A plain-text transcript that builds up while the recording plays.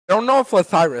don't know if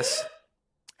Lathyrus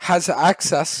has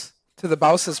access to the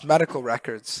Bouse's medical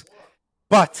records,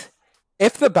 but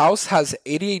if the Bouse has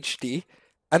ADHD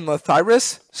and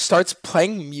Lathyrus starts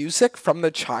playing music from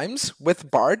the chimes with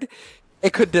Bard,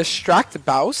 it could distract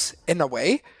Bouse in a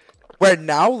way where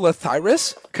now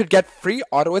Lathyrus could get free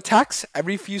auto attacks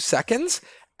every few seconds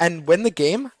and win the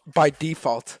game by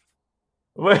default.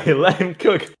 Wait, let him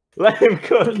cook. Let him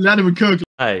cook. Let him cook.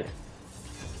 Hey.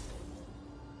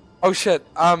 Oh shit.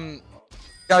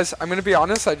 Guys, I'm gonna be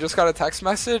honest. I just got a text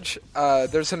message.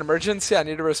 There's an emergency. I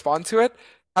need to respond to it.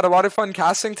 Had a lot of fun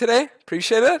casting today.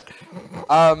 Appreciate it.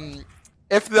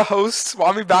 If the hosts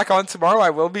want me back on tomorrow, I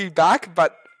will be back.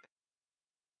 But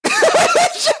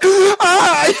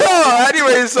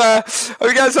anyways, hope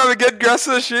you guys have a good rest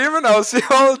of the stream, and I'll see you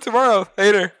all tomorrow.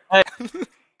 Later. Hey.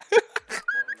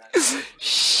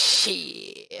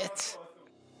 Shit.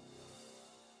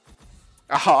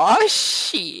 Aw,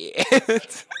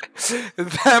 shit.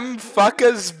 Them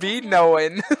fuckers be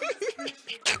knowing.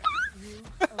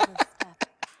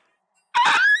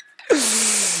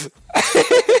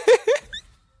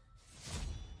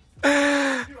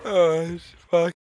 Oh, fuck.